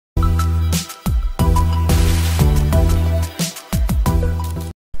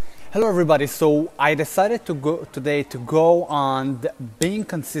Hello everybody, so I decided to go on being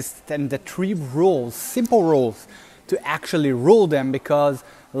consistent and the 3 rules, simple rules to actually rule them, because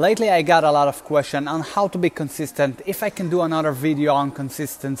lately I got a lot of questions on how to be consistent, if I can do another video on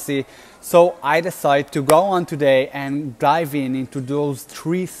consistency. So I decided to go on today and dive into those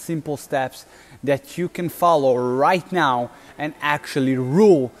 3 simple steps that you can follow right now and actually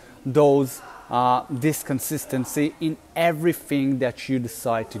rule those this consistency in everything that you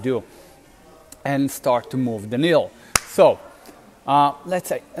decide to do and start to move the needle. So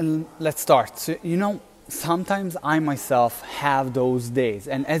let's start. So, sometimes I myself have those days,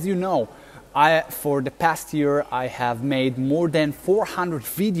 and as you know, for the past year I have made more than 400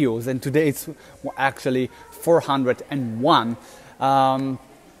 videos, and today it's actually 401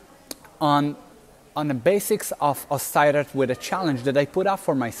 on the basics of started with a challenge that I put up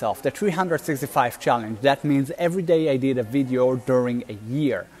for myself, the 365 challenge. That means every day I did a video during a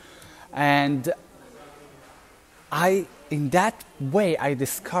year. And in that way, I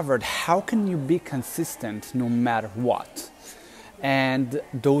discovered how can you be consistent no matter what. And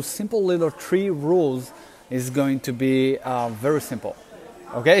those simple little 3 rules is going to be very simple.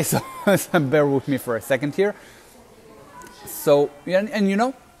 Okay, so bear with me for a second here. So,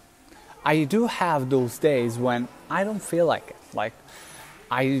 and I do have those days when I don't feel like it. Like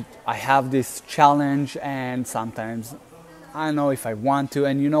I have this challenge, and sometimes I don't know if I want to.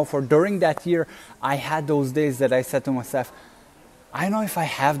 And for during that year, I had those days that I said to myself, I don't know if I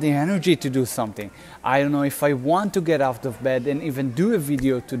have the energy to do something. I don't know if I want to get out of bed and even do a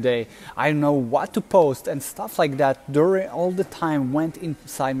video today. I don't know what to post and stuff like that. During all the time went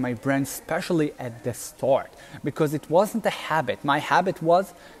inside my brain, especially at the start, because it wasn't a habit. My habit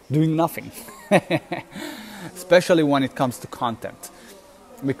was doing nothing, especially when it comes to content,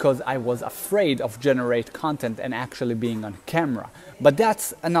 because I was afraid of generate content and actually being on camera. But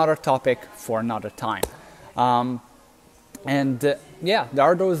that's another topic for another time. Yeah, there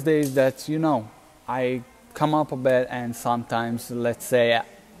are those days that, I come up a bit, and sometimes, let's say,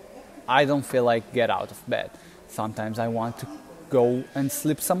 I don't feel like get out of bed. Sometimes I want to go and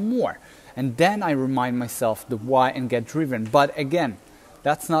sleep some more. And then I remind myself the why and get driven. But again,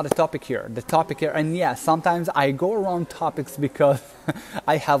 that's not a topic here. The topic here, and yeah, sometimes I go around topics because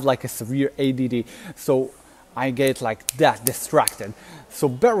I have like a severe ADD. So I get like that distracted. So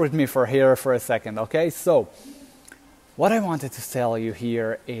bear with me for a second, okay? So what I wanted to tell you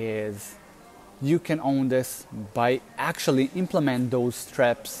here is you can own this by actually implement those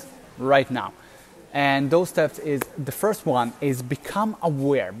steps right now. And those steps is, the first one is become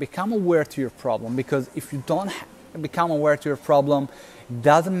aware to your problem, because if you don't become aware to your problem, it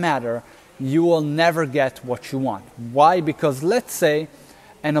doesn't matter, you will never get what you want. Why? Because let's say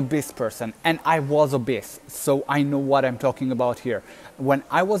an obese person, and I was obese, so I know what I'm talking about here. When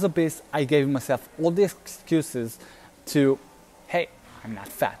I was obese, I gave myself all the excuses to, hey, I'm not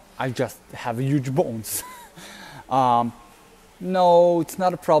fat, I just have huge bones. No, it's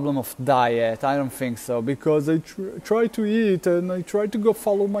not a problem of diet, I don't think so, because I try to eat and I try to go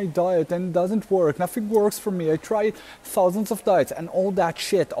follow my diet and it doesn't work, nothing works for me, I tried thousands of diets and all that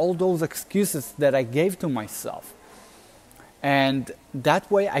shit, all those excuses that I gave to myself. And that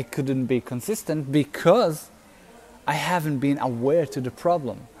way I couldn't be consistent because I haven't been aware to the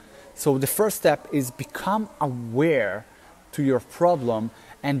problem. So the first step is become aware to your problem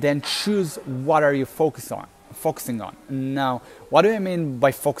and then choose what are you focusing on. Now, what do I mean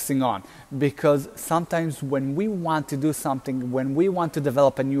by focusing on? Because sometimes when we want to do something, when we want to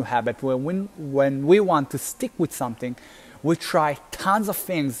develop a new habit, when we want to stick with something, we try tons of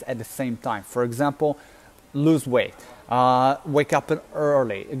things at the same time. For example, lose weight, wake up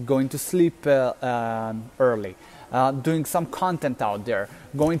early, going to sleep early, doing some content out there,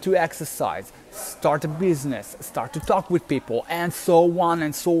 going to exercise, start a business, start to talk with people, and so on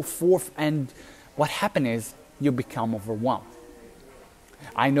and so forth. And what happened is you become overwhelmed.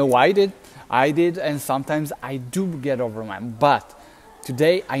 I know I did, and sometimes I do get overwhelmed. But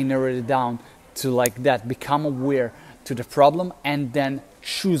today I narrowed it down to like that, become aware to the problem and then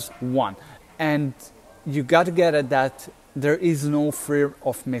choose one. And you got to get it that there is no fear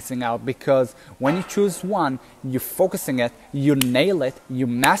of missing out, because when you choose one, you're focusing it, you nail it, you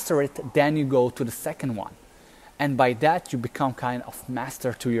master it, then you go to the second one. And by that, you become kind of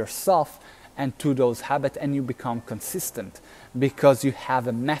master to yourself and to those habits, and you become consistent because you have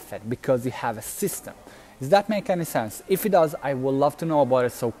a method, because you have a system. Does that make any sense? If it does, I would love to know about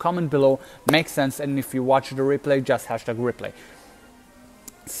it. So comment below, makes sense. And if you watch the replay, just hashtag replay.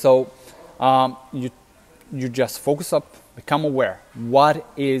 So you just focus up, become aware. What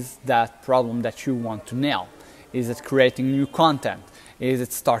is that problem that you want to nail? Is it creating new content? Is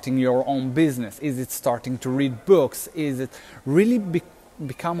it starting your own business? Is it starting to read books? Is it really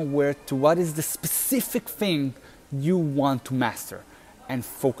become aware to what is the specific thing you want to master and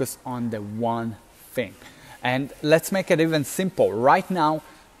focus on the one thing. And let's make it even simple. Right now,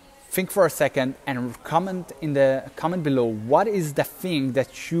 think for a second and comment in the comment below what is the thing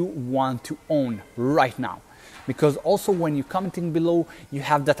that you want to own right now. Because also when you're commenting below, you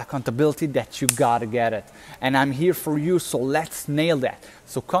have that accountability that you gotta get it. And I'm here for you, so let's nail that.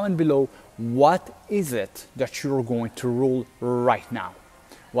 So comment below, what is it that you're going to rule right now?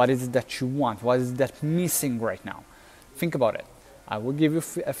 What is it that you want? What is that missing right now? Think about it. I will give you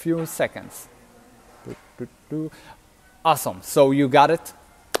a few seconds. Awesome. So you got it?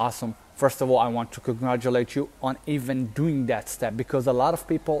 Awesome. First of all, I want to congratulate you on even doing that step, because a lot of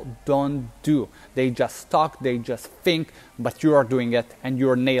people don't do. They just talk, they just think, but you are doing it and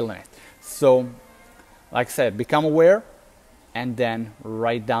you're nailing it. So, like I said, become aware and then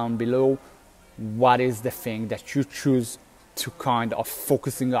write down below what is the thing that you choose to kind of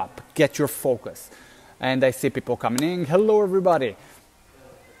focusing up. Get your focus. And I see people coming in. Hello, everybody.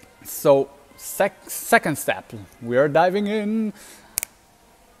 So, second step, we are diving in.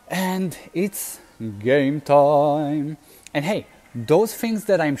 And it's game time. And hey, those things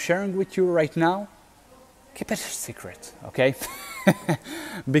that I'm sharing with you right now, keep it a secret, okay?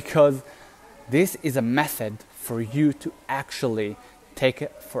 Because this is a method for you to actually take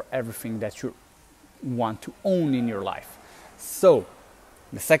it for everything that you want to own in your life. So,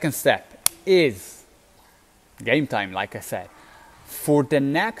 the second step is game time, like I said. For the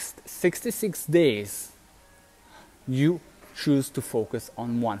next 66 days, you choose to focus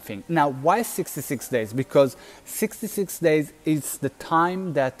on one thing. Now, why 66 days? Because 66 days is the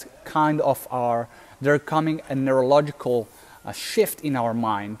time that kind of there coming a neurological shift in our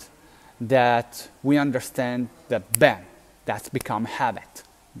mind that we understand that bam, that's become habit.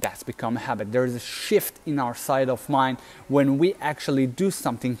 That's become a habit. There is a shift in our side of mind when we actually do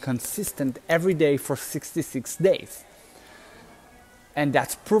something consistent every day for 66 days. And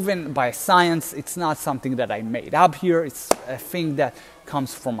that's proven by science. It's not something that I made up here. It's a thing that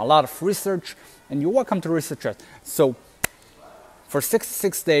comes from a lot of research, and you're welcome to research it. So for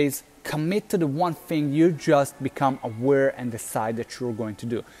 66 days, commit to the one thing you just become aware and decide that you're going to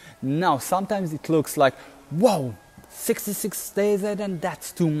do. Now, sometimes it looks like, whoa, 66 days and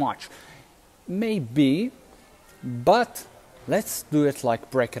that's too much. Maybe, but let's do it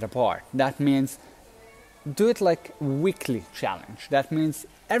like break it apart. That means do it like weekly challenge. That means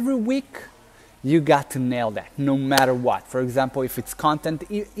every week you got to nail that no matter what. For example, if it's content,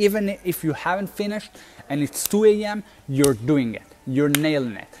 even if you haven't finished and it's 2 a.m., you're doing it. You're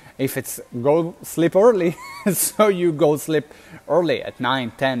nailing it. If it's go sleep early, so you go sleep early at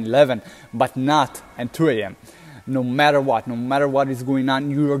 9, 10, 11, but not at 2 a.m. No matter what is going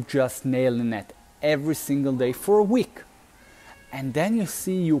on, you're just nailing it every single day for a week. And then you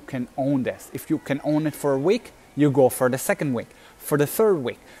see you can own this. If you can own it for a week, you go for the second week, for the third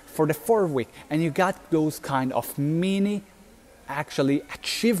week, for the fourth week. And you got those kind of mini actually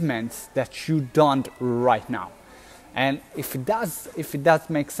achievements that you done right now. And if it does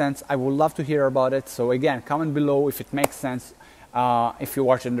make sense, I would love to hear about it. So again, comment below if it makes sense. If you're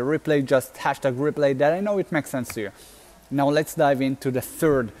watching the replay, just hashtag replay that I know it makes sense to you. Now let's dive into the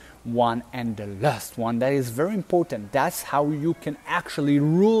third one and the last one that is very important. That's how you can actually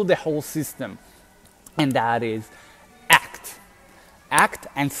rule the whole system, and that is act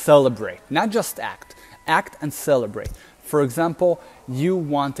and celebrate. Not just act and celebrate. For example, you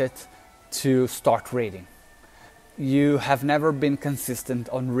wanted to start reading. You have never been consistent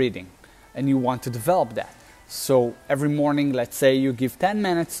on reading and you want to develop that. So every morning, let's say you give 10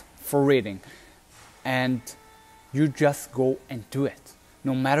 minutes for reading and you just go and do it.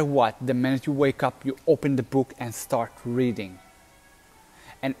 No matter what, the minute you wake up, you open the book and start reading.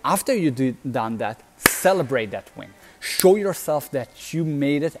 And after you done that, celebrate that win. Show yourself that you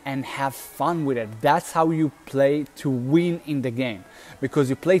made it and have fun with it. That's how you play to win in the game.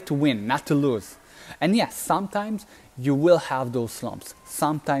 Because you play to win, not to lose. And yes, sometimes you will have those slumps.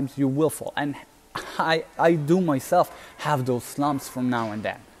 Sometimes you will fall. And I do myself have those slumps from now and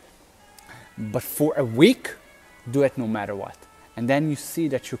then. But for a week, do it no matter what. And then you see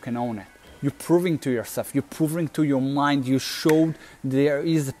that you can own it. You're proving to yourself, you're proving to your mind, you showed there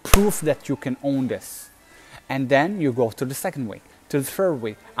is proof that you can own this. And then you go to the second week, to the third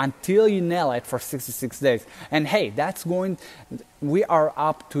week, until you nail it for 66 days. And hey, we are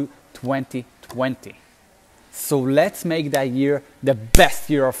up to 2020. So let's make that year the best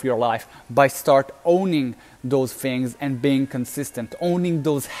year of your life by start owning those things and being consistent, owning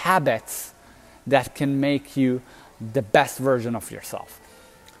those habits that can make you the best version of yourself.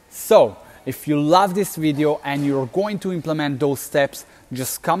 So if you love this video and you're going to implement those steps,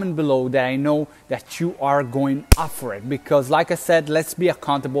 just comment below that I know that you are going up for it. Because like I said, let's be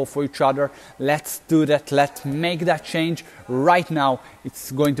accountable for each other. Let's do that. Let's make that change right now.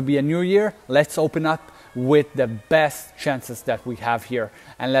 It's going to be a new year. Let's open up with the best chances that we have here.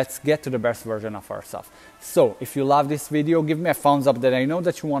 And let's get to the best version of ourselves. So if you love this video, give me a thumbs up that I know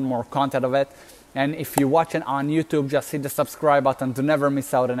that you want more content of it. And if you watch it on YouTube, just hit the subscribe button to never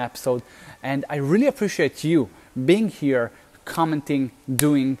miss out an episode. And I really appreciate you being here, commenting,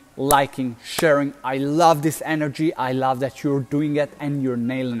 doing, liking, sharing. I love this energy. I love that you're doing it and you're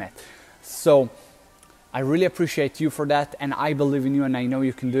nailing it. So I really appreciate you for that. And I believe in you and I know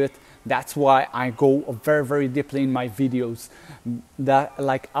you can do it. That's why I go very, very deeply in my videos that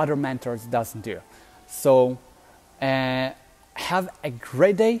like other mentors doesn't do. So have a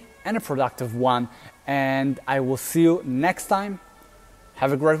great day and a productive one. And I will see you next time.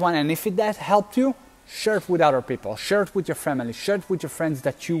 Have a great one. And if that helped you, share it with other people. Share it with your family. Share it with your friends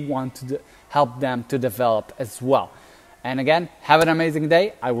that you want to help them to develop as well. And again, have an amazing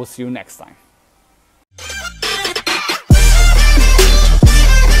day. I will see you next time.